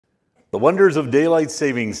The wonders of daylight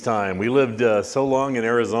savings time. We lived so long in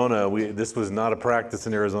Arizona. This was not a practice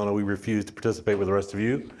in Arizona. We refused to participate with the rest of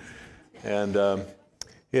you. And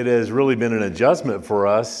it has really been an adjustment for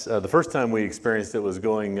us. The first time we experienced it was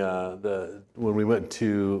going when we went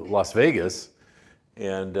to Las Vegas.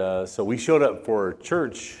 And so we showed up for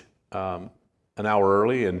church an hour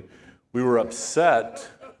early, and we were upset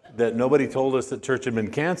that nobody told us that church had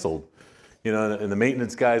been canceled. You know, and the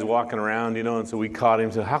maintenance guy's walking around, you know, and so we caught him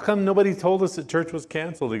and said, how come nobody told us that church was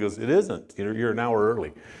canceled? He goes, it isn't. You're an hour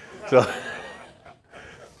early.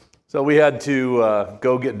 So we had to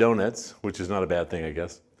go get donuts, which is not a bad thing, I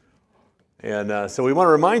guess. And so we want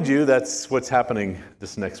to remind you that's what's happening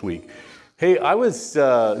this next week. Hey,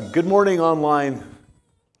 good morning online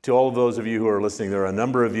to all of those of you who are listening. There are a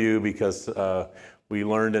number of you because we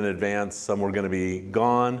learned in advance some were going to be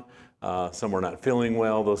gone. Some were not feeling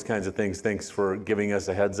well, those kinds of things. Thanks for giving us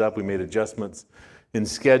a heads up. We made adjustments in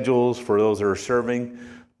schedules for those who are serving.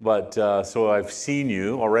 But so I've seen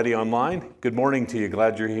you already online. Good morning to you.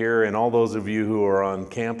 Glad you're here. And all those of you who are on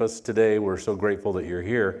campus today, we're so grateful that you're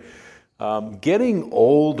here. Getting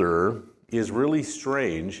older is really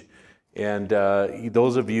strange. And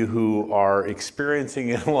those of you who are experiencing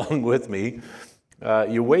it along with me,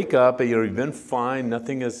 you wake up, you've been fine,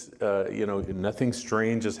 nothing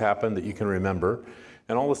strange has happened that you can remember,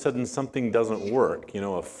 and all of a sudden something doesn't work,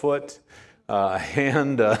 a foot, a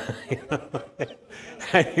hand, and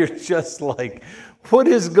you're just like, what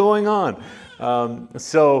is going on?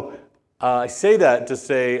 So I say that to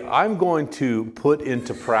say I'm going to put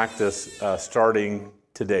into practice starting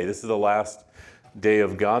today. This is the last day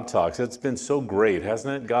of God Talks. It's been so great,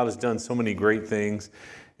 hasn't it? God has done so many great things.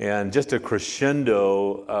 And just a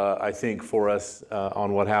crescendo, I think, for us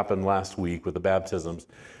on what happened last week with the baptisms.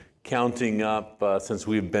 Counting up, since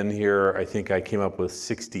we've been here, I think I came up with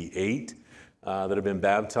 68 that have been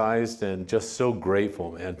baptized, and just so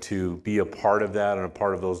grateful, man, to be a part of that and a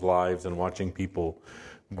part of those lives and watching people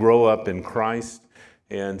grow up in Christ.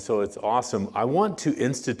 And so it's awesome. I want to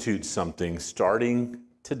institute something starting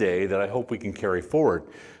today that I hope we can carry forward.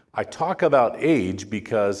 I talk about age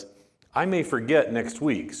because I may forget next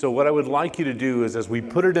week. So what I would like you to do is, as we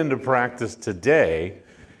put it into practice today,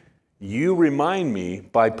 you remind me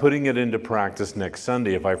by putting it into practice next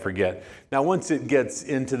Sunday if I forget. Now, once it gets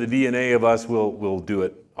into the DNA of us, we'll do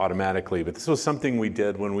it automatically. But this was something we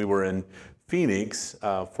did when we were in Phoenix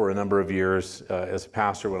for a number of years as a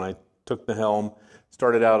pastor. When I took the helm,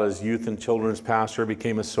 started out as youth and children's pastor,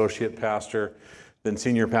 became associate pastor, then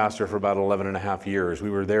senior pastor for about 11 and a half years. We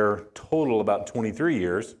were there total about 23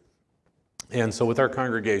 years. And so with our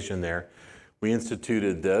congregation there, we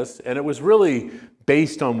instituted this, and it was really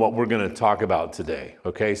based on what we're going to talk about today,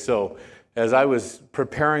 okay? So as I was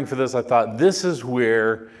preparing for this, I thought this is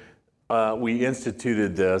where we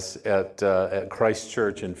instituted this at Christ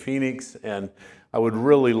Church in Phoenix, and I would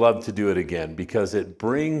really love to do it again because it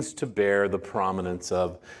brings to bear the prominence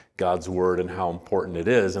of God's Word and how important it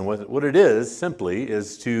is. And what it is, simply,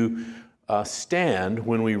 is to stand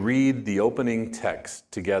when we read the opening text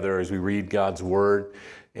together as we read God's Word,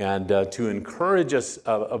 and to encourage us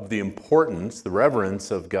of the importance, the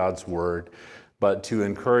reverence of God's Word, but to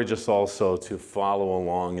encourage us also to follow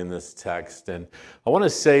along in this text. And I want to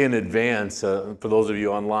say in advance, for those of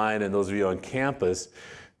you online and those of you on campus,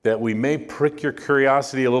 that we may prick your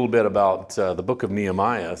curiosity a little bit about the book of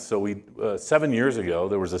Nehemiah. So 7 years ago,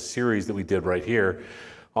 there was a series that we did right here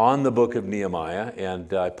on the book of Nehemiah,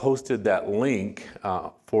 and I posted that link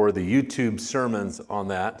for the YouTube sermons on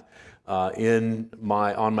that on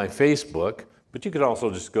my Facebook. But you could also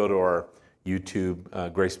just go to our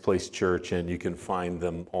YouTube, Grace Place Church, and you can find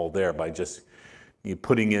them all there by just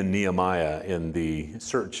putting in Nehemiah in the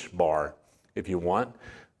search bar if you want.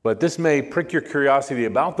 But this may prick your curiosity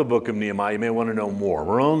about the book of Nehemiah. You may want to know more.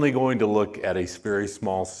 We're only going to look at a very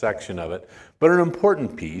small section of it, but an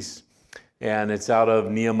important piece. And it's out of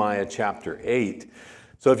Nehemiah chapter 8.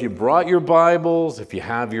 So if you brought your Bibles, if you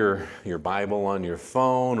have your Bible on your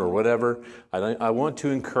phone or whatever, I want to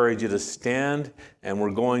encourage you to stand, and we're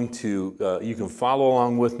going to, you can follow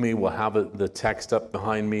along with me. We'll have the text up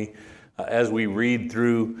behind me as we read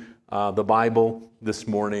through the Bible this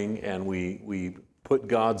morning, and we put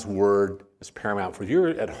God's Word as paramount. For you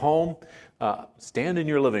at home, stand in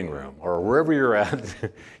your living room or wherever you're at.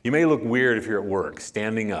 You may look weird if you're at work,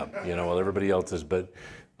 standing up, while everybody else is, but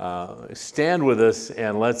stand with us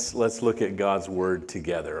and let's look at God's Word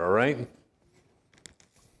together, all right?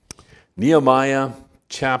 Nehemiah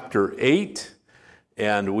chapter 8,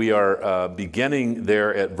 and we are beginning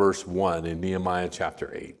there at verse 1 in Nehemiah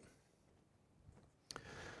chapter 8.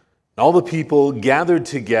 All the people gathered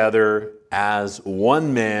together as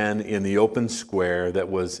one man in the open square that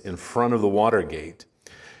was in front of the water gate.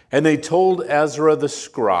 And they told Ezra the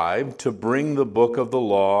scribe to bring the book of the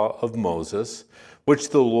law of Moses, which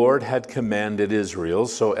the Lord had commanded Israel.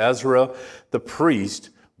 So Ezra the priest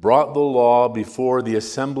brought the law before the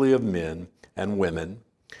assembly of men and women,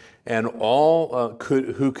 and all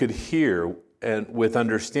who could hear and with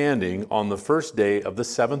understanding on the first day of the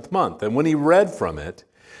 7th month. And when he read from it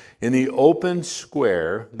in the open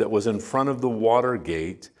square that was in front of the water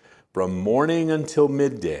gate from morning until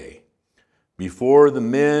midday, before the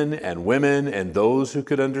men and women and those who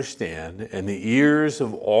could understand, and the ears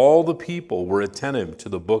of all the people were attentive to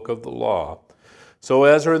the book of the law. So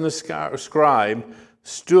Ezra and the scribe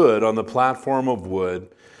stood on the platform of wood,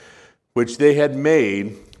 which they had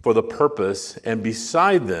made for the purpose, and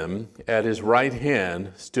beside them at his right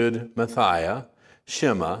hand stood Matthiah,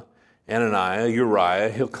 Shema, Ananiah, Uriah,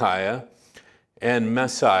 Hilkiah, and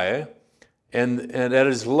Messiah, and at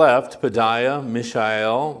his left Pedaiah,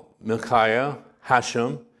 Mishael, Micaiah,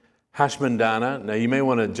 Hashmandana. Now you may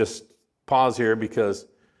want to just pause here because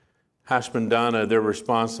Hashmandana, they're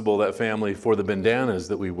responsible, that family, for the bandanas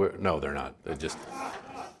that we wear. No, they're not. They're just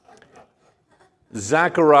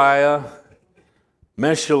Zechariah,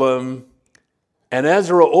 Meshullam, and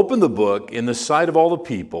Ezra opened the book in the sight of all the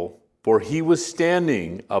people, for he was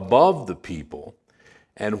standing above the people.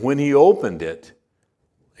 And when he opened it,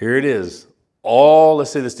 here it is,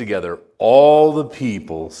 let's say this together, all the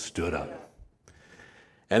people stood up.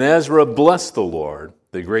 And Ezra blessed the Lord,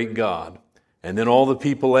 the great God. And then all the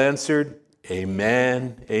people answered,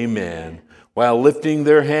 Amen, Amen, while lifting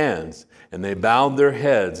their hands. And they bowed their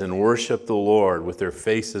heads and worshiped the Lord with their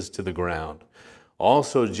faces to the ground.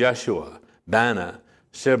 Also Jeshua, Bana,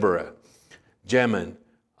 Shebera, Jemin,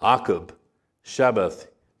 Akub, Shabbath,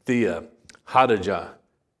 Thea, Hadijah,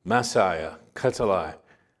 Messiah, Katalai,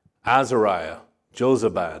 Azariah,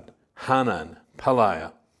 Jozabad, Hanan,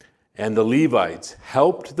 Peliah, and the Levites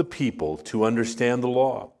helped the people to understand the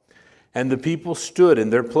law. And the people stood in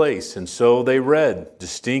their place, and so they read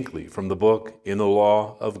distinctly from the book in the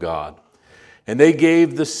law of God. And they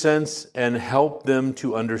gave the sense and helped them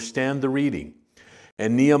to understand the reading.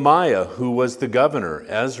 And Nehemiah, who was the governor,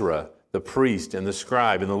 Ezra, the priest, and the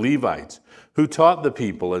scribe, and the Levites, who taught the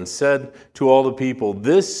people and said to all the people,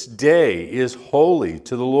 This day is holy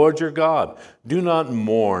to the Lord your God. Do not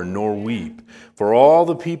mourn nor weep. For all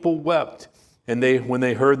the people wept when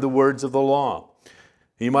they heard the words of the law.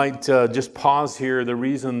 You might just pause here. The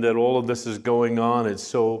reason that all of this is going on is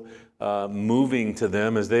so moving to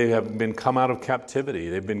them as they have been come out of captivity.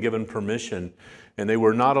 They've been given permission, and they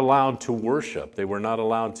were not allowed to worship. They were not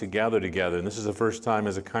allowed to gather together. And this is the first time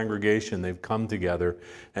as a congregation they've come together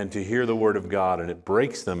and to hear the Word of God, and it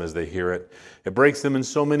breaks them as they hear it. It breaks them in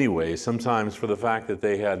so many ways, sometimes for the fact that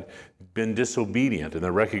they had been disobedient, and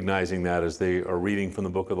they're recognizing that as they are reading from the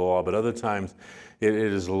book of the law. But other times it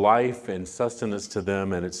is life and sustenance to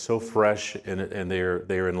them, and it's so fresh, and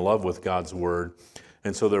they're in love with God's Word.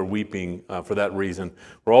 And so they're weeping for that reason.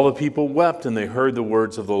 For all the people wept, and they heard the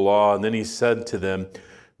words of the law. And then he said to them,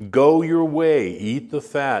 Go your way, eat the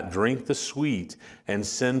fat, drink the sweet, and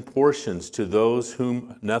send portions to those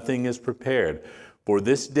whom nothing is prepared. For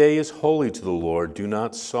this day is holy to the Lord. Do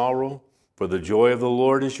not sorrow, for the joy of the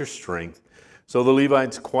Lord is your strength. So the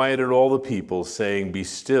Levites quieted all the people, saying, Be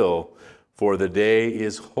still, for the day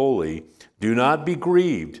is holy. Do not be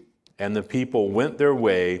grieved. And the people went their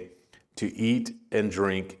way to eat and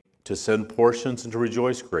drink, to send portions, and to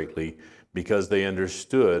rejoice greatly, because they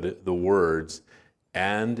understood the words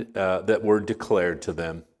and that were declared to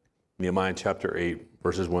them. Nehemiah chapter 8,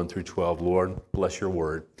 verses 1 through 12. Lord, bless your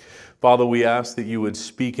word. Father, we ask that you would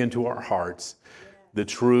speak into our hearts the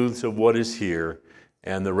truths of what is here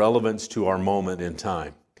and the relevance to our moment in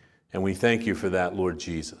time. And we thank you for that, Lord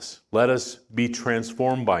Jesus. Let us be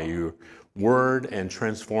transformed by your word and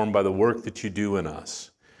transformed by the work that you do in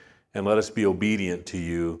us. And let us be obedient to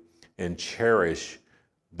you and cherish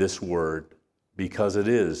this word, because it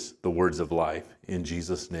is the words of life. In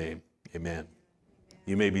Jesus' name, amen.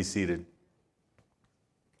 You may be seated.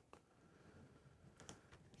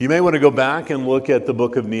 You may want to go back and look at the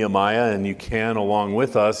book of Nehemiah, and you can along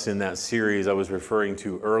with us in that series I was referring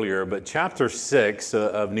to earlier. But chapter 6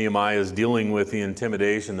 of Nehemiah is dealing with the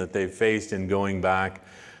intimidation that they faced in going back,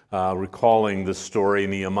 recalling the story.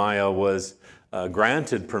 Nehemiah was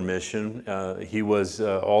granted permission.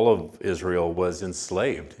 All of Israel was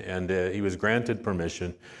enslaved, and he was granted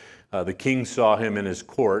permission. The king saw him in his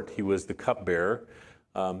court. He was the cupbearer.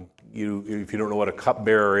 If you don't know what a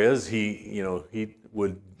cupbearer is, he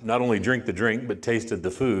would not only drink the drink, but tasted the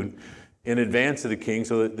food in advance of the king,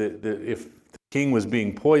 so that if king was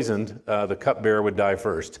being poisoned, the cupbearer would die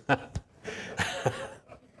first.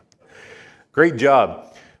 Great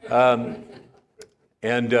job.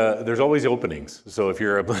 And there's always openings. So if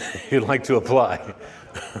you'd like to apply,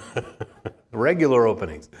 regular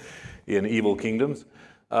openings in evil kingdoms.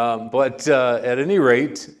 But at any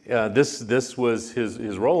rate, this was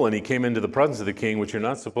his role, and he came into the presence of the king, which you're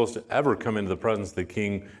not supposed to ever come into the presence of the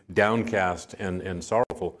king downcast and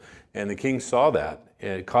sorrowful. And the king saw that.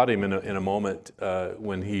 It caught him in a moment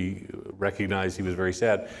when he recognized he was very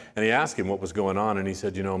sad. And he asked him what was going on, and he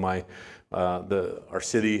said, our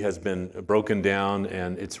city has been broken down,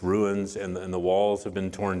 and its ruins, and the walls have been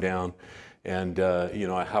torn down, and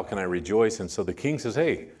how can I rejoice? And so the king says,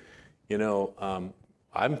 hey,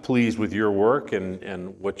 I'm pleased with your work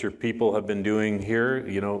and what your people have been doing here.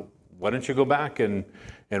 Why don't you go back and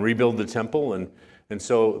rebuild the temple? And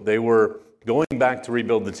so they were going back to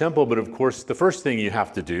rebuild the temple, but of course the first thing you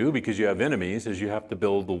have to do, because you have enemies, is you have to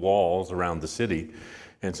build the walls around the city.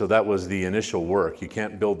 And so that was the initial work. You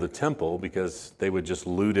can't build the temple because they would just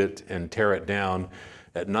loot it and tear it down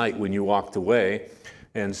at night when you walked away.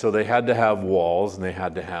 And so they had to have walls, and they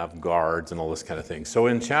had to have guards and all this kind of thing. So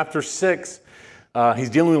in chapter 6, he's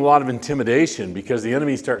dealing with a lot of intimidation because the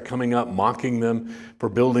enemies start coming up, mocking them for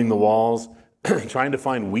building the walls, trying to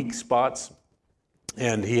find weak spots.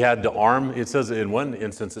 And he had to arm. It says in one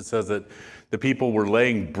instance, it says that the people were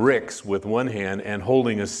laying bricks with one hand and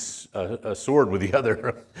holding a sword with the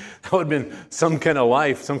other. That would have been some kind of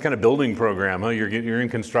life, some kind of building program. Huh? You're in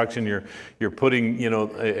construction. You're putting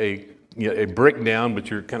a brick down, but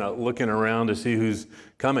you're kind of looking around to see who's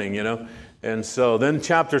coming. And so then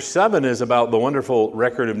chapter 7 is about the wonderful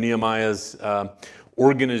record of Nehemiah's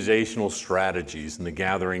organizational strategies and the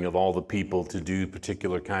gathering of all the people to do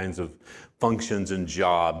particular kinds of functions and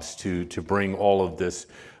jobs to bring all of this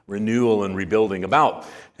renewal and rebuilding about.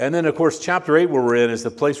 And then, of course, chapter 8, where we're in, is the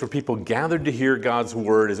place where people gathered to hear God's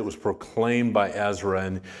word as it was proclaimed by Ezra.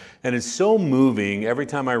 And it's so moving every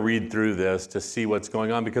time I read through this to see what's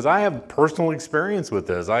going on, because I have personal experience with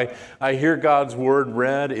this. I hear God's word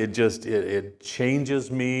read. It changes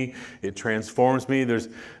me. It transforms me.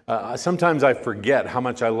 Sometimes I forget how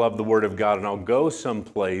much I love the word of God, and I'll go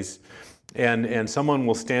someplace and someone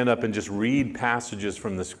will stand up and just read passages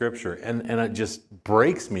from the scripture, and it just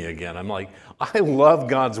breaks me again. I'm like, I love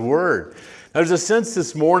God's word. There's a sense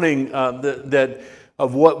this morning that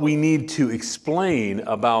of what we need to explain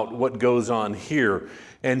about what goes on here,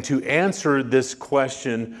 and to answer this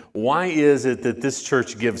question, why is it that this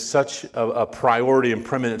church gives such a priority and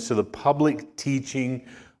preeminence to the public teaching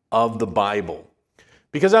of the Bible?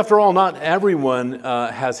 Because after all, not everyone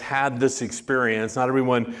has had this experience. Not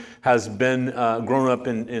everyone has been grown up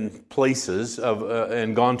in places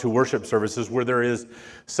and gone to worship services where there is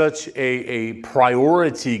such a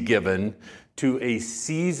priority given to a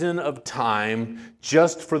season of time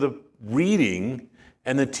just for the reading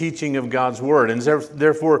and the teaching of God's word. And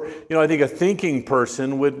therefore, I think a thinking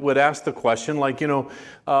person would ask the question,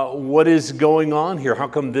 what is going on here? How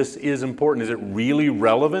come this is important? Is it really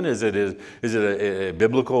relevant? Is it a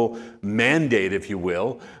biblical mandate, if you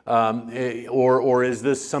will? Or is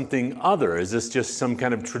this something other? Is this just some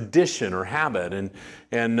kind of tradition or habit?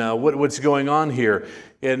 And what's going on here?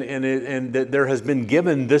 And that there has been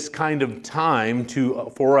given this kind of time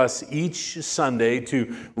for us each Sunday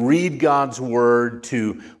to read God's word,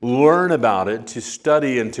 to learn about it, to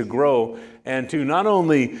study and to grow, and to not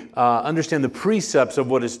only understand the precepts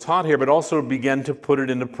of what is taught here, but also begin to put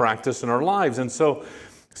it into practice in our lives. And so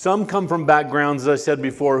some come from backgrounds, as I said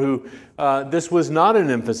before, who this was not an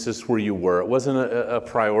emphasis where you were. It wasn't a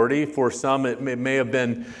priority. For some, it may have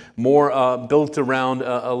been more built around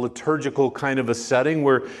a liturgical kind of a setting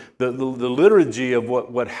where the liturgy of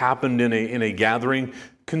what happened in a gathering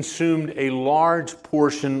consumed a large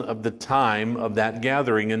portion of the time of that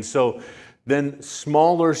gathering. And so then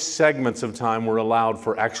smaller segments of time were allowed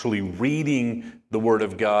for actually reading the Word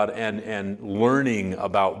of God and learning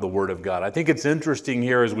about the Word of God. I think it's interesting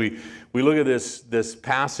here as we look at this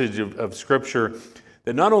passage of Scripture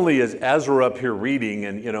that not only is Ezra up here reading,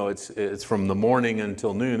 and it's from the morning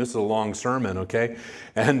until noon. This is a long sermon, okay?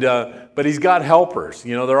 And but he's got helpers.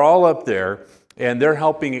 They're all up there, and they're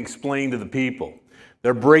helping explain to the people.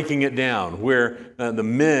 They're breaking it down where the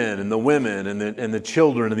men and the women and the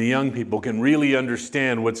children and the young people can really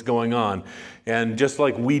understand what's going on. And just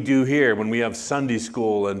like we do here when we have Sunday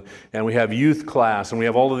school and we have youth class and we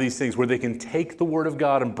have all of these things where they can take the Word of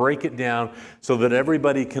God and break it down so that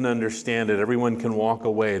everybody can understand it, everyone can walk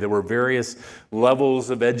away. There were various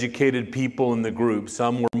levels of educated people in the group.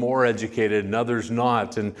 Some were more educated and others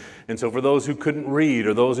not. And so for those who couldn't read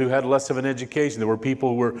or those who had less of an education, there were people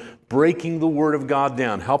who were breaking the Word of God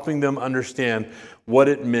down, helping them understand what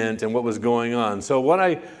it meant and what was going on. So what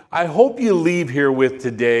I hope you leave here with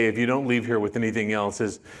today, if you don't leave here with anything else,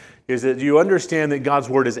 is that you understand that God's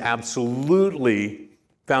Word is absolutely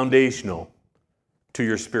foundational to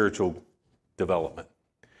your spiritual development.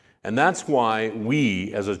 And that's why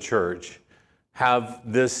we as a church have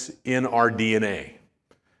this in our DNA,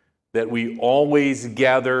 that we always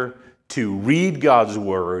gather to read God's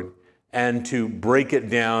Word and to break it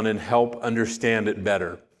down and help understand it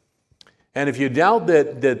better. And if you doubt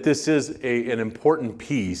that this is an important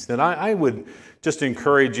piece, then I would just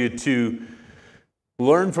encourage you to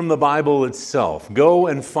learn from the Bible itself. Go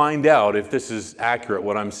and find out if this is accurate,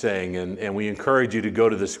 what I'm saying, and we encourage you to go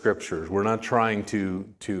to the Scriptures. We're not trying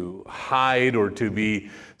to hide or to be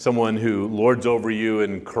someone who lords over you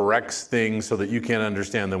and corrects things so that you can't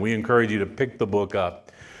understand them. We encourage you to pick the book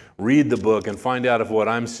up, read the book, and find out if what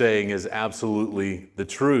I'm saying is absolutely the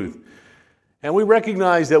truth. And we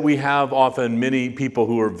recognize that we have often many people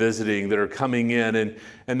who are visiting that are coming in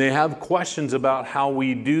and they have questions about how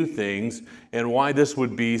we do things and why this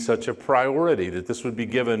would be such a priority, that this would be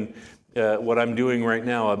given, what I'm doing right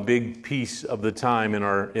now, a big piece of the time in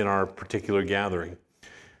our particular gathering.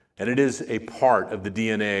 And it is a part of the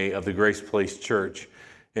DNA of the Grace Place Church.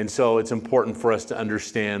 And so it's important for us to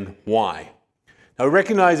understand why. Now we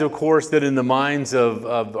recognize, of course, that in the minds of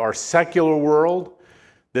our secular world,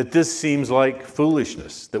 that this seems like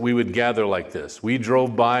foolishness, that we would gather like this. We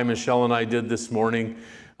drove by, Michelle and I did this morning,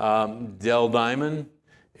 Dell Diamond,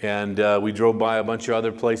 and we drove by a bunch of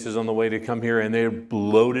other places on the way to come here, and they're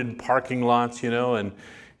loaded parking lots,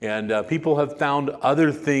 and people have found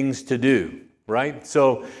other things to do, right?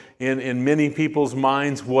 So in many people's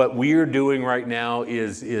minds, what we're doing right now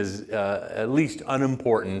is at least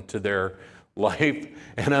unimportant to their life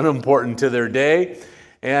and unimportant to their day.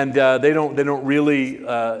 And they don't really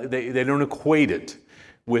they don't equate it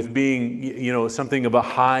with being something of a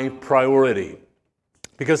high priority,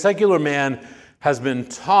 because secular man has been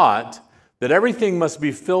taught that everything must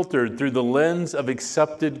be filtered through the lens of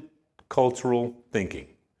accepted cultural thinking,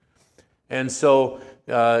 and so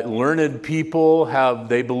learned people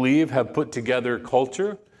they believe have put together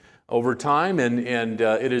culture over time, and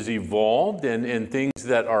it has evolved, and things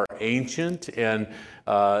that are ancient and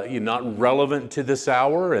not relevant to this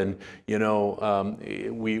hour, and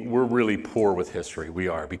we're really poor with history. We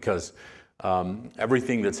are, because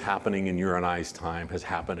everything that's happening in your and I's time has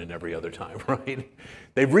happened in every other time, right?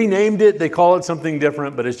 They've renamed it, they call it something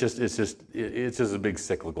different, but it's just a big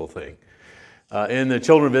cyclical thing. In the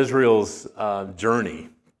children of Israel's journey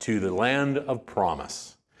to the land of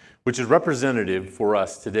promise, which is representative for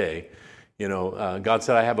us today. God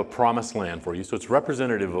said, I have a promised land for you. So it's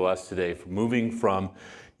representative of us today, moving from,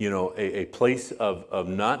 a place of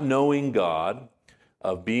not knowing God,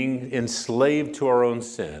 of being enslaved to our own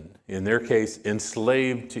sin, in their case,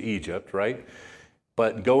 enslaved to Egypt, right?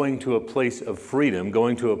 But going to a place of freedom,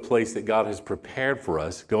 going to a place that God has prepared for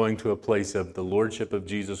us, going to a place of the Lordship of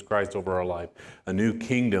Jesus Christ over our life, a new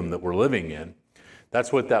kingdom that we're living in.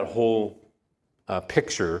 That's what that whole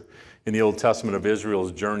picture in the Old Testament of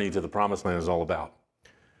Israel's journey to the Promised Land is all about.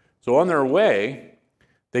 So on their way,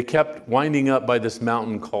 they kept winding up by this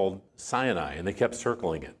mountain called Sinai, and they kept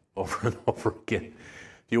circling it over and over again.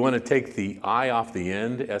 If you want to take the I off the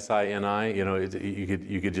end, S-I-N-I,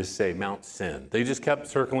 you could just say Mount Sin. They just kept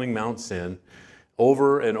circling Mount Sin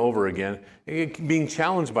over and over again, being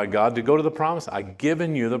challenged by God to go to the Promised Land. I've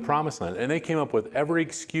given you the Promised Land. And they came up with every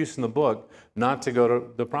excuse in the book not to go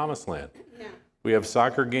to the Promised Land. Yeah. We have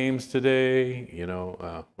soccer games today,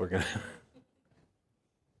 we're going to...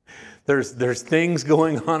 There's things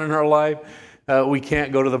going on in our life. We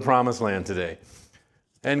can't go to the Promised Land today.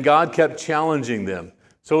 And God kept challenging them.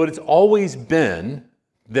 So it's always been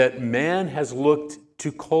that man has looked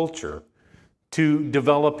to culture to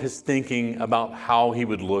develop his thinking about how he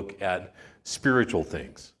would look at spiritual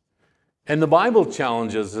things. And the Bible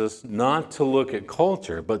challenges us not to look at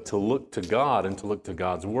culture, but to look to God and to look to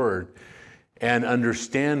God's Word and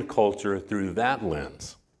understand culture through that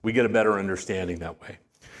lens. We get a better understanding that way.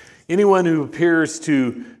 Anyone who appears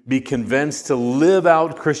to be convinced to live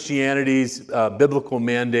out Christianity's biblical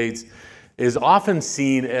mandates is often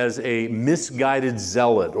seen as a misguided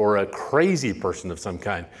zealot or a crazy person of some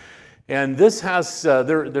kind. And this has,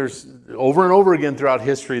 there's over and over again throughout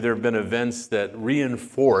history, there have been events that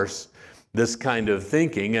reinforce this kind of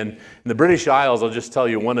thinking. And in the British Isles, I'll just tell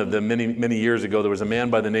you one of them. Many years ago, there was a man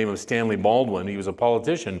by the name of Stanley Baldwin. He was a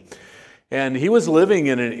politician. And he was living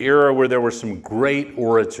in an era where there were some great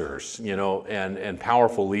orators, and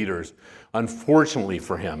powerful leaders, unfortunately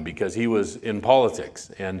for him, because he was in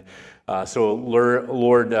politics. And so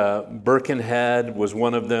Lord Birkenhead was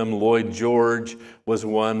one of them. Lloyd George was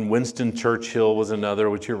one. Winston Churchill was another,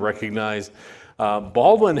 which you recognize.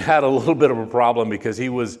 Baldwin had a little bit of a problem because he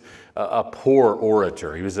was a poor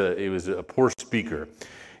orator. He was a poor speaker.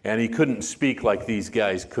 And he couldn't speak like these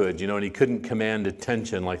guys could, and he couldn't command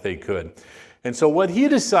attention like they could. And so what he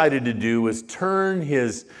decided to do was turn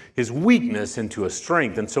his weakness into a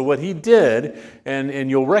strength. And so what he did, and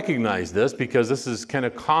you'll recognize this because this is kind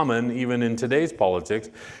of common even in today's politics,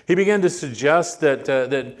 he began to suggest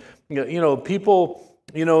that people,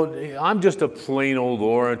 I'm just a plain old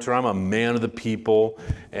orator. I'm a man of the people,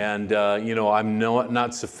 and I'm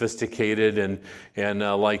not sophisticated and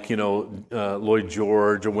like Lloyd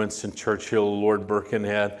George or Winston Churchill, Lord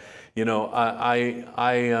Birkenhead. I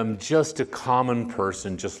am just a common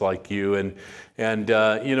person, just like you.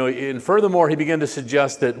 And furthermore, he began to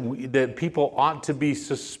suggest that people ought to be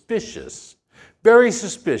suspicious. Very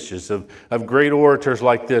suspicious of great orators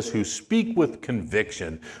like this who speak with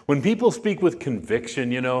conviction. When people speak with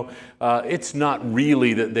conviction, it's not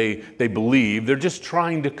really that they believe. They're just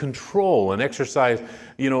trying to control and exercise,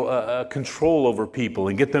 control over people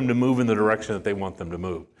and get them to move in the direction that they want them to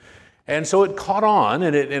move. And so it caught on,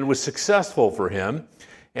 and it was successful for him.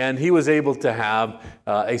 And he was able to have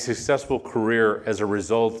a successful career as a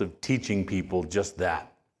result of teaching people just that.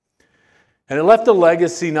 And it left a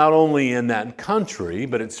legacy not only in that country,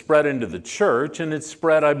 but it spread into the church, and it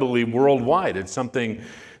spread, I believe, worldwide. It's something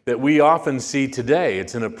that we often see today.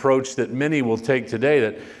 It's an approach that many will take today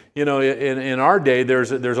that, in our day,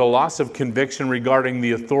 there's a loss of conviction regarding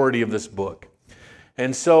the authority of this book.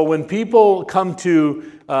 And so when people come to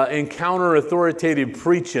encounter authoritative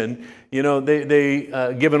preaching,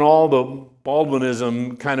 they given all the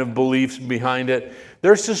Baldwinism kind of beliefs behind it,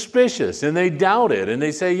 they're suspicious and they doubt it. And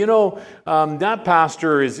they say, that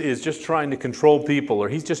pastor is just trying to control people, or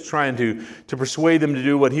he's just trying to persuade them to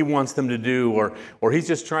do what he wants them to do, or he's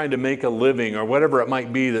just trying to make a living, or whatever it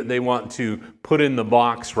might be that they want to put in the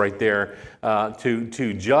box right there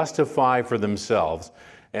to justify for themselves,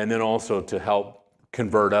 and then also to help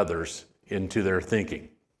convert others into their thinking.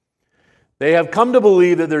 They have come to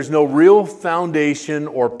believe that there's no real foundation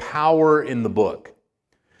or power in the book.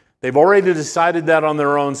 They've already decided that on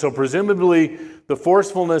their own, so presumably the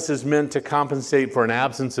forcefulness is meant to compensate for an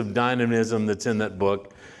absence of dynamism that's in that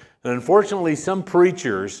book. And unfortunately, some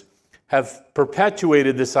preachers have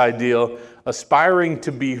perpetuated this ideal, aspiring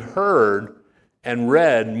to be heard and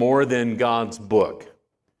read more than God's book.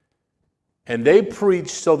 And they preach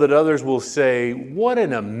so that others will say, "What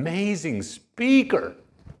an amazing speaker,"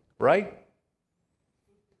 right?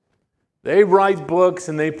 They write books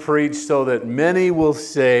and they preach so that many will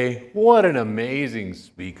say, "What an amazing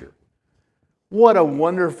speaker. What a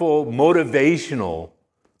wonderful motivational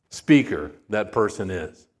speaker that person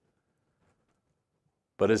is."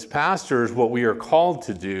 But as pastors, what we are called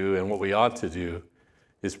to do and what we ought to do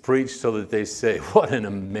is preach so that they say, "What an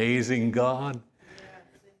amazing God.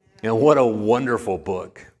 And what a wonderful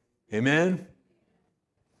book." Amen?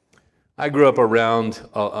 I grew up around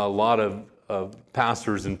a lot of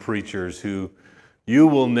pastors and preachers who you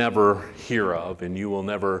will never hear of, and you will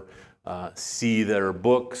never see their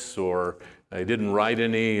books, or they didn't write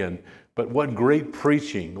any. But what great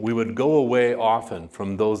preaching. We would go away often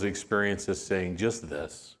from those experiences saying just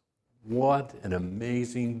this: "What an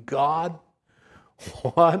amazing God.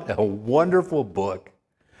 What a wonderful book."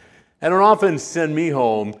 And it would often send me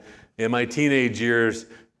home in my teenage years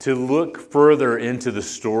to look further into the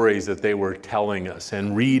stories that they were telling us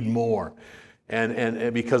and read more.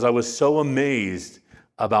 And because I was so amazed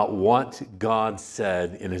about what God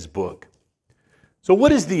said in His book. So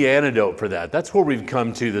what is the antidote for that? That's where we've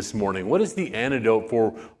come to this morning. What is the antidote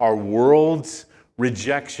for our world's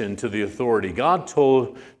rejection to the authority? God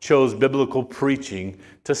chose biblical preaching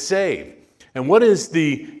to save. And what is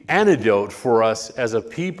the antidote for us as a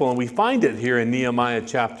people? And we find it here in Nehemiah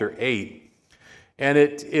chapter 8. And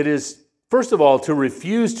it is, first of all, to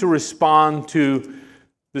refuse to respond to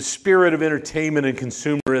the spirit of entertainment and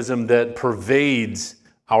consumerism that pervades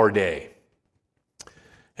our day.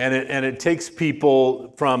 And it takes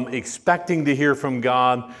people from expecting to hear from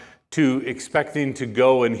God to expecting to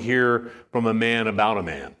go and hear from a man about a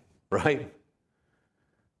man, right?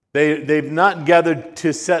 They've not gathered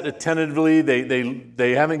to sit attentively.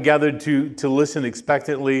 They haven't gathered to listen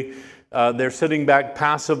expectantly. They're sitting back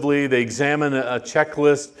passively. They examine a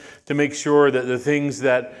checklist to make sure that the things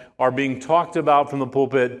that are being talked about from the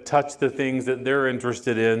pulpit touch the things that they're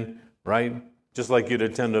interested in, right? Just like you'd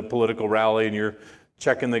attend a political rally and you're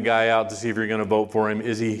checking the guy out to see if you're going to vote for him.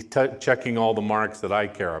 Is he checking all the marks that I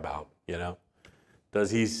care about, you know?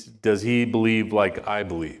 Does he believe like I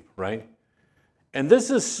believe, right? And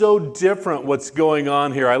this is so different what's going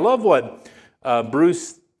on here. I love what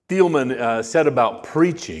Bruce Thielman said about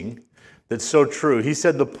preaching. That's so true. He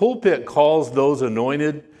said the pulpit calls those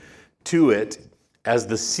anointed to it as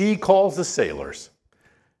the sea calls the sailors.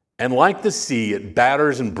 And like the sea, it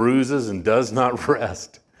batters and bruises and does not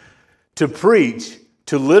rest. To preach,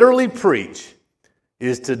 to literally preach,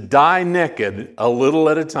 is to die naked a little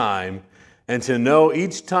at a time, and to know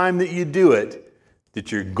each time that you do it,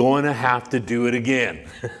 that you're going to have to do it again.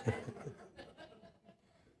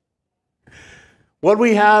 What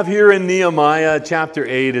we have here in Nehemiah chapter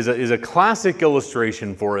 8 is a classic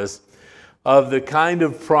illustration for us of the kind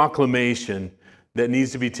of proclamation that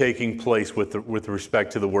needs to be taking place with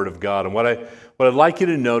respect to the Word of God. And what I'd like you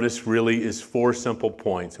to notice really is 4 simple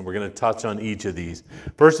points, and we're going to touch on each of these.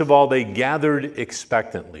 First of all, they gathered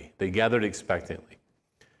expectantly. They gathered expectantly.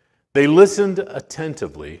 They listened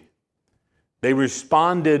attentively. They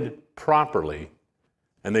responded properly,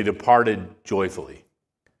 and they departed joyfully.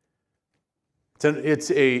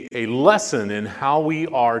 It's a lesson in how we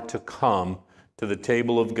are to come to the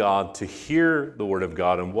table of God to hear the Word of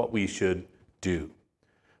God and what we should do.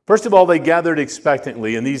 First of all, they gathered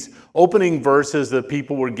expectantly. In these opening verses, the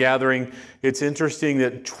people were gathering. It's interesting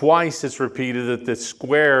that twice it's repeated that the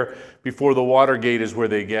square before the water gate is where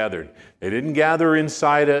they gathered. They didn't gather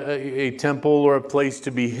inside a temple or a place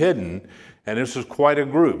to be hidden. And this was quite a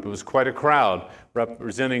group. It was quite a crowd,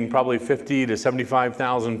 representing probably 50 to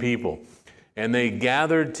 75,000 people. And they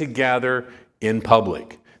gathered together in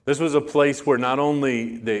public. This was a place where not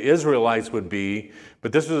only the Israelites would be,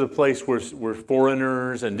 but this was a place where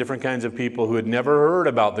foreigners and different kinds of people who had never heard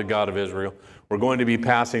about the God of Israel were going to be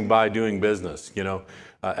passing by doing business,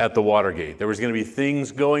 at the Watergate. There was going to be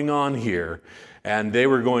things going on here, and they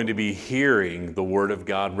were going to be hearing the Word of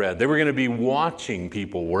God read. They were going to be watching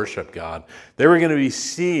people worship God. They were going to be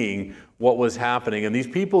seeing what was happening. And these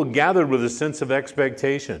people gathered with a sense of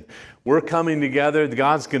expectation. We're coming together.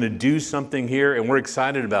 God's going to do something here, and we're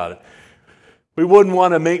excited about it. We wouldn't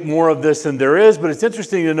want to make more of this than there is, but it's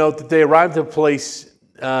interesting to note that they arrived at a place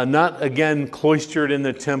not, again, cloistered in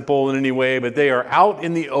the temple in any way, but they are out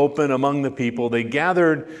in the open among the people. They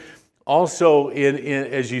gathered also,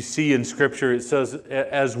 as you see in Scripture, it says,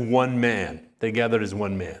 as one man. They gathered as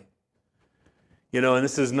one man. And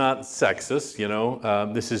this is not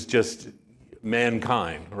sexist, this is just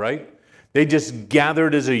mankind, right? They just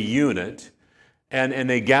gathered as a unit, and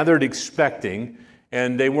they gathered expecting,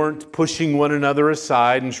 and they weren't pushing one another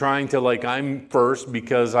aside and trying to, I'm first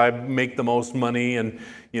because I make the most money and,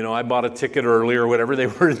 I bought a ticket early or whatever. They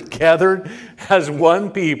were gathered as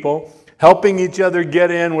one people, helping each other get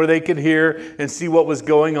in where they could hear and see what was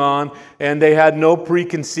going on. And they had no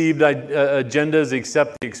preconceived agendas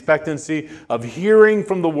except the expectancy of hearing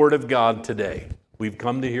from the Word of God today. We've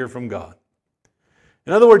come to hear from God.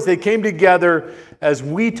 In other words, they came together as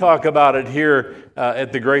we talk about it here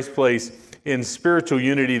at the Grace Place in spiritual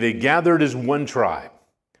unity. They gathered as one tribe.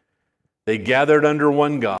 They gathered under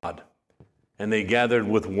one God. And they gathered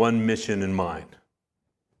with one mission in mind.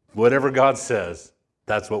 Whatever God says,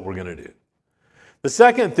 that's what we're going to do. The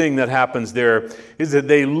second thing that happens there is that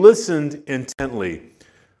they listened intently.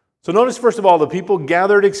 So notice, first of all, the people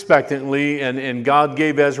gathered expectantly, and God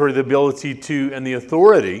gave Ezra the ability to, and the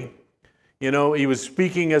authority. He was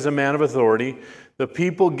speaking as a man of authority. The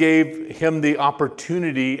people gave him the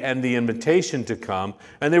opportunity and the invitation to come,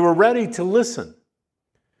 and they were ready to listen.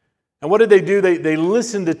 And what did they do? They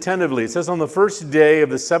listened attentively. It says on the first day of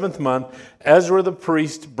the 7th month, Ezra the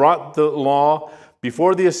priest brought the law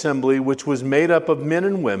before the assembly, which was made up of men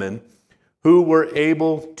and women who were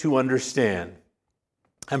able to understand.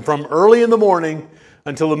 And from early in the morning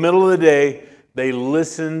until the middle of the day, they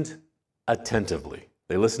listened attentively.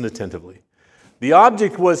 They listened attentively. The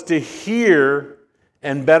object was to hear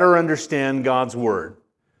and better understand God's word.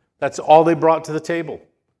 That's all they brought to the table.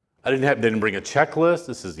 They didn't bring a checklist.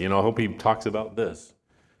 This is, I hope he talks about this.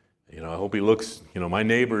 I hope he looks, my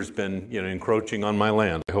neighbor's been, encroaching on my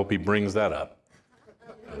land. I hope he brings that up.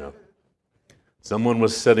 Someone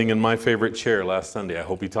was sitting in my favorite chair last Sunday. I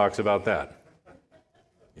hope he talks about that.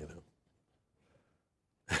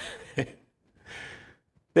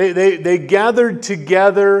 They gathered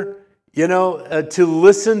together To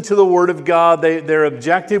listen to the Word of God. Their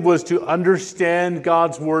objective was to understand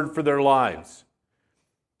God's Word for their lives.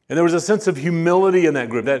 And there was a sense of humility in that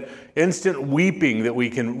group, that instant weeping that we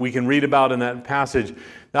can read about in that passage.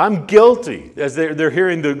 Now, I'm guilty, as they're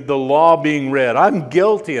hearing the law being read. I'm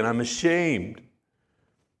guilty and I'm ashamed.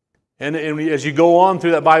 And as you go on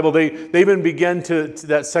through that Bible, they even begin to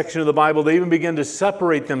that section of the Bible, they even begin to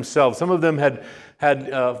separate themselves. Some of them had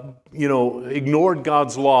ignored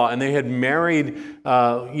God's law, and they had married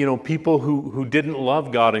people who didn't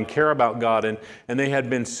love God and care about God, and they had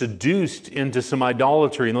been seduced into some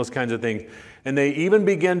idolatry and those kinds of things. And they even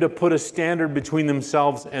began to put a standard between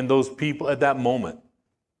themselves and those people at that moment.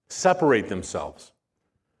 Separate themselves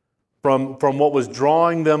from what was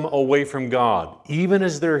drawing them away from God, even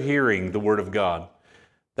as they're hearing the Word of God.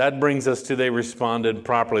 That brings us to they responded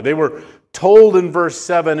properly. They were told in verse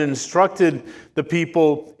 7, instructed the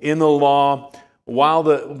people in the law while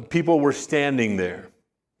the people were standing there.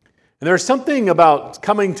 And there's something about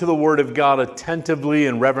coming to the Word of God attentively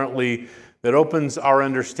and reverently that opens our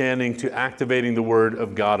understanding to activating the Word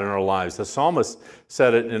of God in our lives. The psalmist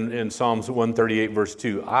said it in Psalms 138, verse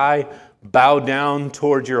 2, I bow down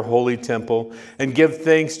toward your holy temple and give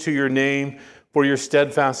thanks to your name for your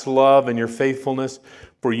steadfast love and your faithfulness,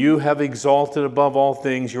 for you have exalted above all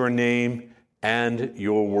things your name and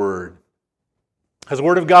your word. As the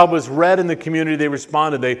Word of God was read in the community, they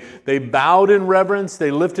responded. They bowed in reverence,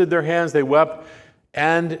 they lifted their hands, they wept,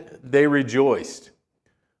 and they rejoiced.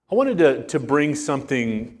 I wanted to bring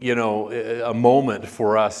something, a moment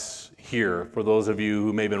for us here, for those of you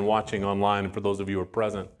who may have been watching online and for those of you who are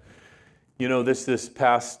present. This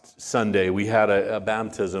past Sunday, we had a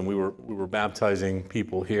baptism. We were baptizing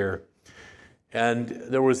people here. And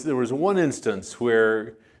there was one instance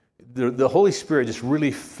where the Holy Spirit just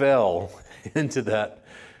really fell into that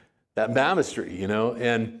baptistry,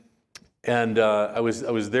 and I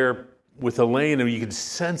was there with Elaine, and you could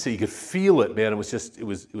sense it, you could feel it, man. It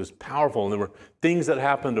was powerful, and there were things that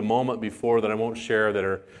happened a moment before that I won't share that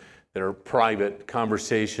are private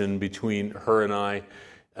conversation between her and I,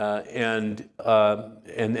 and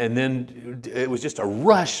then it was just a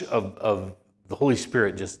rush of the Holy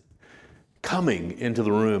Spirit just coming into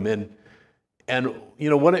the room, and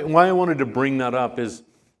why I wanted to bring that up is,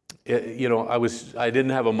 I didn't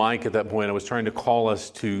have a mic at that point. I was trying to call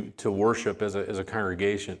us to worship as a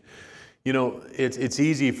congregation. It's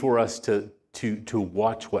easy for us to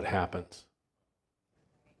watch what happens.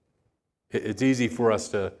 It's easy for us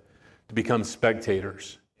to become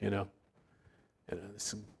spectators. And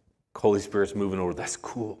the Holy Spirit's moving over. That's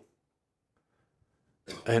cool.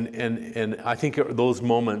 And I think at those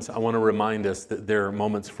moments, I want to remind us that there are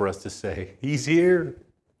moments for us to say, He's here.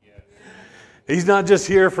 Yeah. He's not just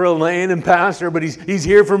here for Elaine and Pastor, but He's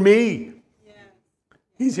here for me. Yeah.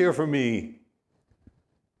 He's here for me.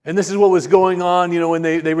 And this is what was going on, when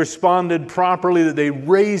they responded properly, that they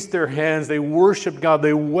raised their hands, they worshiped God,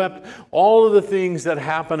 they wept, all of the things that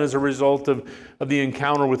happen as a result of the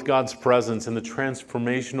encounter with God's presence and the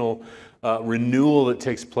transformational renewal that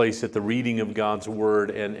takes place at the reading of God's Word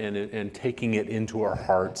and taking it into our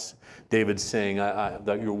hearts. David's saying,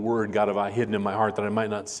 that your Word, God, have I hidden in my heart that I might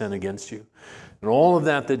not sin against you. And all of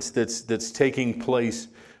that that's taking place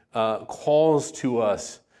calls to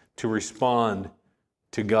us to respond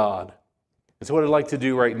to God. And so what I'd like to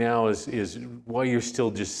do right now is while you're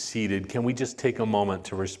still just seated, can we just take a moment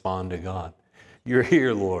to respond to God? You're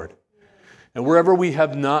here, Lord. And wherever we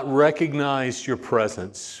have not recognized your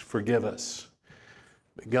presence, forgive us.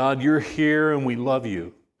 But God, you're here and we love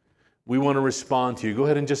you. We want to respond to you. Go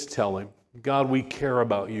ahead and just tell Him, God, we care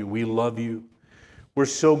about you. We love you. We're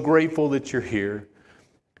so grateful that you're here.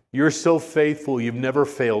 You're so faithful. You've never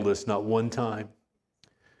failed us, not one time.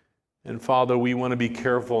 And Father, we want to be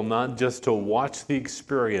careful not just to watch the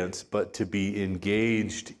experience, but to be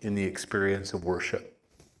engaged in the experience of worship.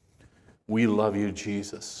 We love you,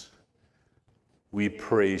 Jesus. We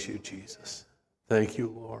praise you, Jesus. Thank you,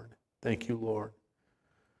 Lord. Thank you, Lord.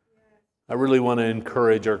 I really want to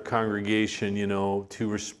encourage our congregation, to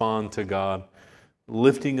respond to God.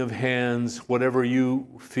 Lifting of hands, whatever you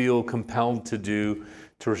feel compelled to do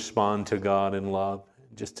to respond to God in love.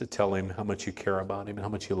 Just to tell Him how much you care about Him and how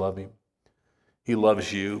much you love Him. He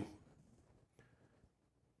loves you.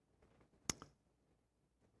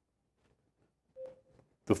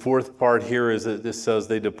 The fourth part here is that this says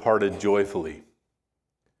they departed joyfully.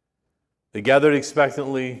 They gathered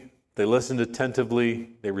expectantly, they listened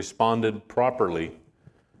attentively, they responded properly,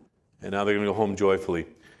 and now they're going to go home joyfully.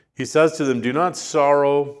 He says to them, do not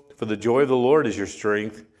sorrow, for the joy of the Lord is your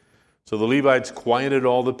strength. So the Levites quieted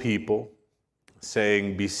all the people,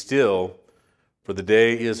 saying, be still, for the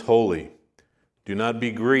day is holy. Do not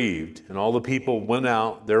be grieved. And all the people went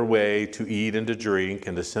out their way to eat and to drink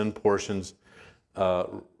and to send portions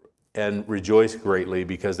and rejoice greatly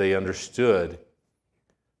because they understood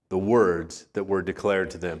the words that were declared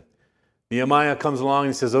to them. Nehemiah comes along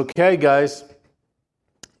and says, okay, guys,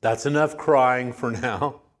 that's enough crying for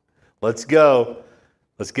now. Let's go.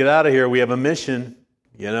 Let's get out of here. We have a mission,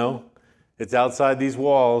 It's outside these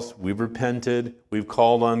walls. We've repented. We've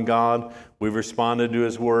called on God. We've responded to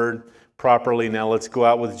His word properly. Now let's go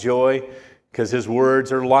out with joy because His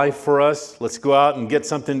words are life for us. Let's go out and get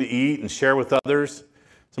something to eat and share with others.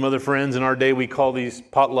 Some other friends in our day, we call these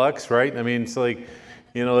potlucks, right? I mean, it's like,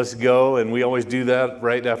 let's go. And we always do that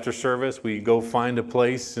right after service. We go find a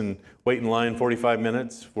place and wait in line 45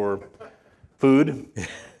 minutes for food.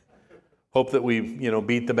 Hope that we,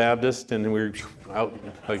 beat the Baptist and we're out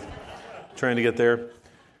like trying to get there.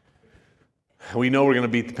 We know we're going to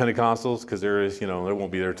beat the Pentecostals because there is, they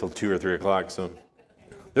won't be there till 2 or 3 o'clock. So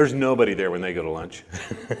there's nobody there when they go to lunch.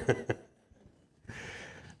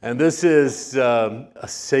 And this is a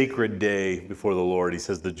sacred day before the Lord. He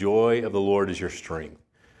says, the joy of the Lord is your strength.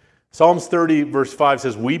 Psalms 30 verse 5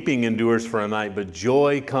 says, weeping endures for a night, but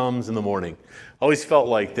joy comes in the morning. I always felt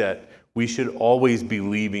like that. We should always be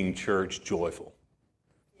leaving church joyful.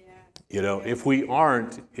 If we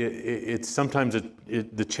aren't, it's sometimes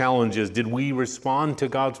the challenge is, did we respond to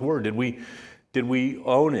God's word? Did we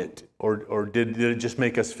own it, or did it just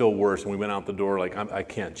make us feel worse? And we went out the door like, I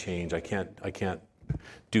can't change. I can't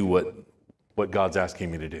do what God's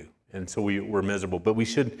asking me to do. And so we're miserable. But we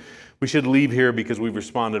should leave here because we've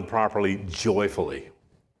responded properly, joyfully.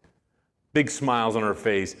 Big smiles on our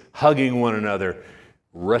face, hugging one another,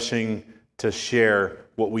 rushing to share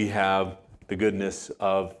what we have, the goodness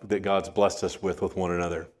of that God's blessed us with one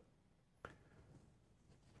another.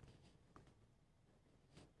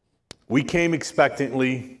 We came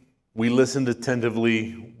expectantly, we listened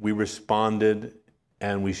attentively, we responded,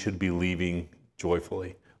 and we should be leaving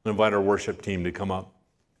joyfully. I'll invite our worship team to come up.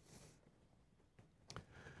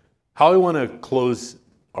 How I want to close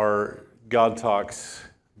our God Talks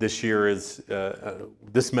this year is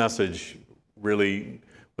this message really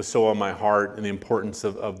was so on my heart, and the importance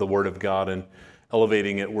of the Word of God and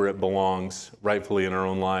elevating it where it belongs rightfully in our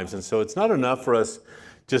own lives. And so it's not enough for us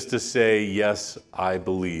just to say, yes, I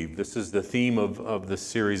believe. This is the theme of this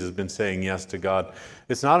series, has been saying yes to God.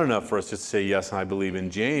 It's not enough for us just to say, yes, I believe. In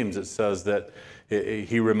James, it says that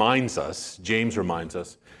James reminds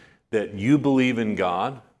us, that you believe in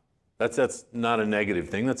God. That's not a negative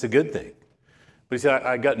thing, that's a good thing. But he said,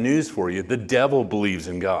 I got news for you. The devil believes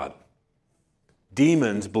in God.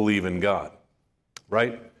 Demons believe in God,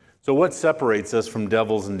 right? So what separates us from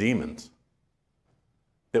devils and demons?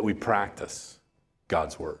 That we practice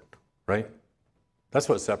God's word, right? That's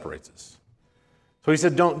what separates us. So he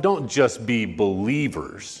said, don't just be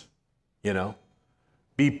believers,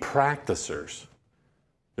 be practicers.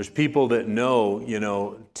 There's people that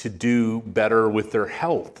know, to do better with their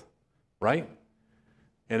health, right?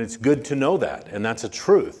 And it's good to know that, and that's a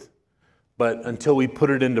truth. But until we put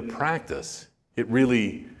it into practice, it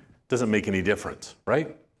really doesn't make any difference,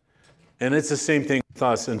 right? And it's the same thing with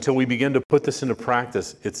us. Until we begin to put this into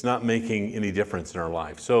practice, it's not making any difference in our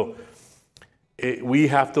life. So we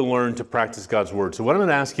have to learn to practice God's word. So what I'm going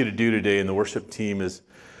to ask you to do today, and the worship team is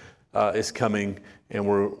coming, and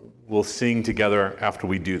we'll sing together after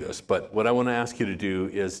we do this. But what I want to ask you to do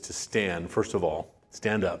is to stand. First of all,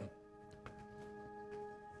 stand up.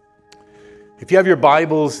 If you have your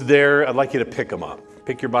Bibles there, I'd like you to pick them up.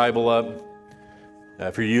 Pick your Bible up.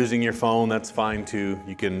 If you're using your phone, that's fine too.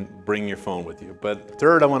 You can bring your phone with you. But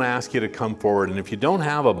third, I want to ask you to come forward. And if you don't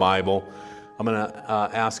have a Bible, I'm going to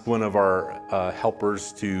ask one of our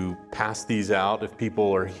helpers to pass these out. If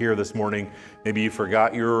people are here this morning, maybe you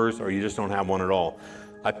forgot yours or you just don't have one at all.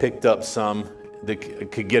 I picked up some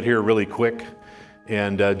that could get here really quick,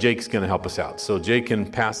 and Jake's going to help us out. So Jake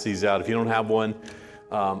can pass these out. If you don't have one,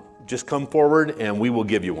 just come forward and we will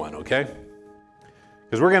give you one, okay?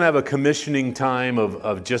 Because we're going to have a commissioning time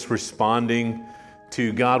of just responding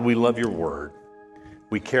to God. We love your word.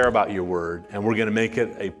 We care about your word, and we're going to make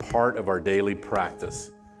it a part of our daily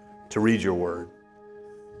practice to read your word,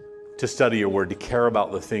 to study your word, to care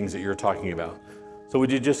about the things that you're talking about. So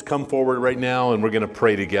would you just come forward right now, and we're going to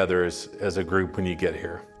pray together as a group when you get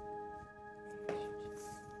here.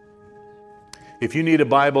 If you need a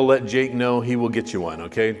Bible, let Jake know. He will get you one,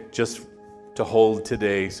 okay? Just to hold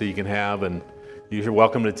today so you can have, and you're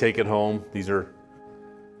welcome to take it home. These are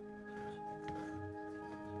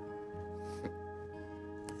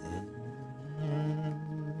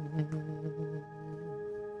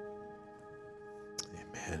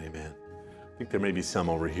Amen. I think there may be some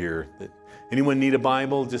over here. Anyone need a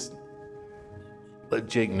Bible? Just let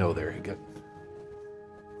Jake know there. You got.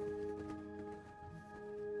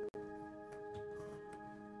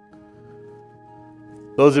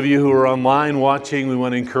 Those of you who are online watching, we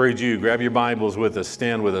want to encourage you. Grab your Bibles with us.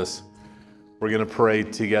 Stand with us. We're going to pray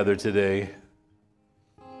together today.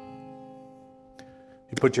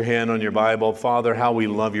 You put your hand on your Bible. Father, how we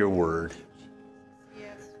love your word.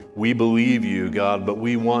 We believe you, God, but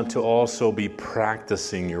we want to also be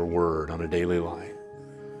practicing your word on a daily life.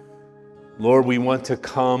 Lord, we want to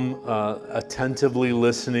come attentively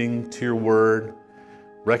listening to your word,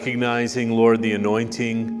 recognizing, Lord, the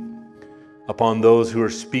anointing upon those who are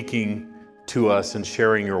speaking to us and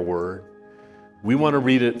sharing your word. We want to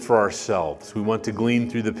read it for ourselves. We want to glean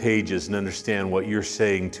through the pages and understand what you're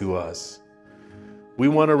saying to us. We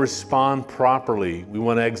want to respond properly. We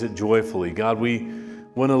want to exit joyfully. God, we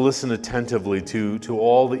want to listen attentively to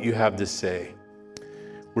all that you have to say.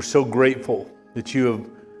 We're so grateful that you have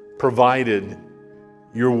provided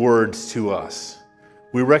your words to us.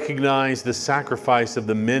 We recognize the sacrifice of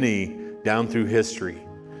the many down through history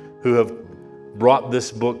who have brought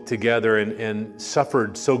this book together and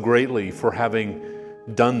suffered so greatly for having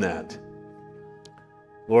done that.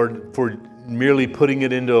 Lord, for merely putting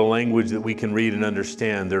it into a language that we can read and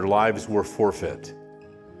understand, their lives were forfeit.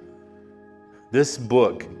 This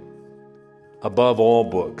book, above all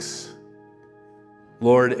books,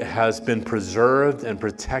 Lord, has been preserved and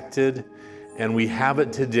protected, and we have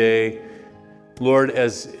it today, Lord,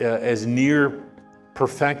 as near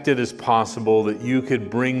perfected as possible, that you could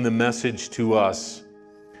bring the message to us,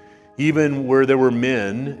 even where there were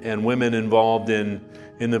men and women involved in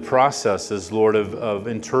the processes, Lord, of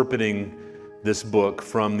interpreting this book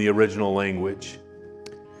from the original language.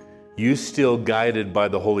 You still guided by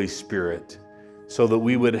the Holy Spirit so that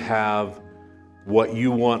we would have what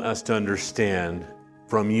you want us to understand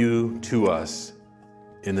from you to us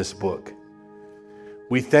in this book.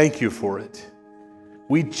 We thank you for it.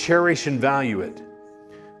 We cherish and value it.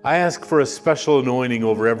 I ask for a special anointing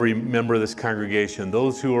over every member of this congregation,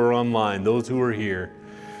 those who are online, those who are here,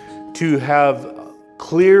 to have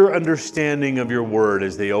clear understanding of your word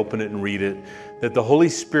as they open it and read it, that the Holy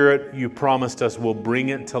Spirit you promised us will bring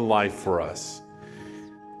it to life for us.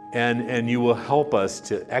 And you will help us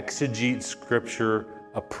to exegete Scripture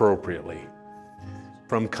appropriately.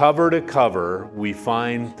 From cover to cover, we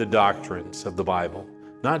find the doctrines of the Bible,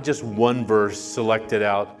 not just one verse selected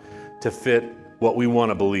out to fit what we want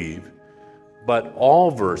to believe, but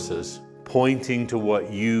all verses pointing to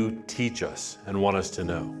what you teach us and want us to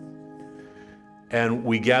know. And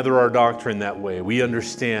we gather our doctrine that way. We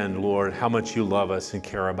understand, Lord, how much you love us and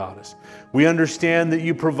care about us. We understand that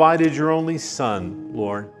you provided your only Son,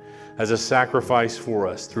 Lord, as a sacrifice for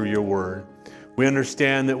us through your word. We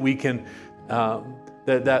understand that we can,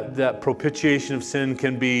 that propitiation of sin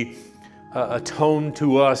can be atoned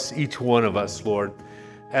to us, each one of us, Lord,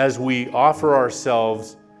 as we offer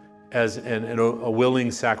ourselves as a willing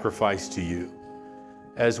sacrifice to you.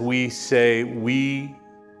 As we say, we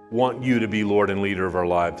want you to be Lord and leader of our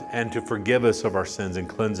lives and to forgive us of our sins and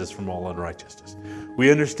cleanse us from all unrighteousness. We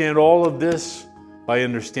understand all of this by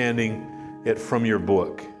understanding it from your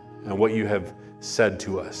book and what you have said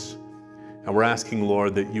to us. And we're asking,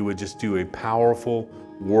 Lord, that you would just do a powerful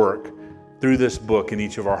work through this book in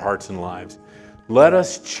each of our hearts and lives. Let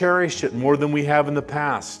us cherish it more than we have in the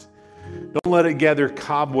past. Don't let it gather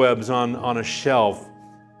cobwebs on a shelf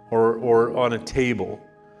or on a table,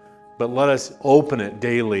 but let us open it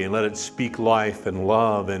daily and let it speak life and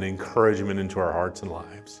love and encouragement into our hearts and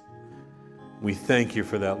lives. We thank you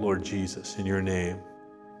for that, Lord Jesus, in your name.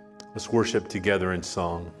 Let's worship together in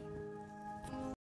song.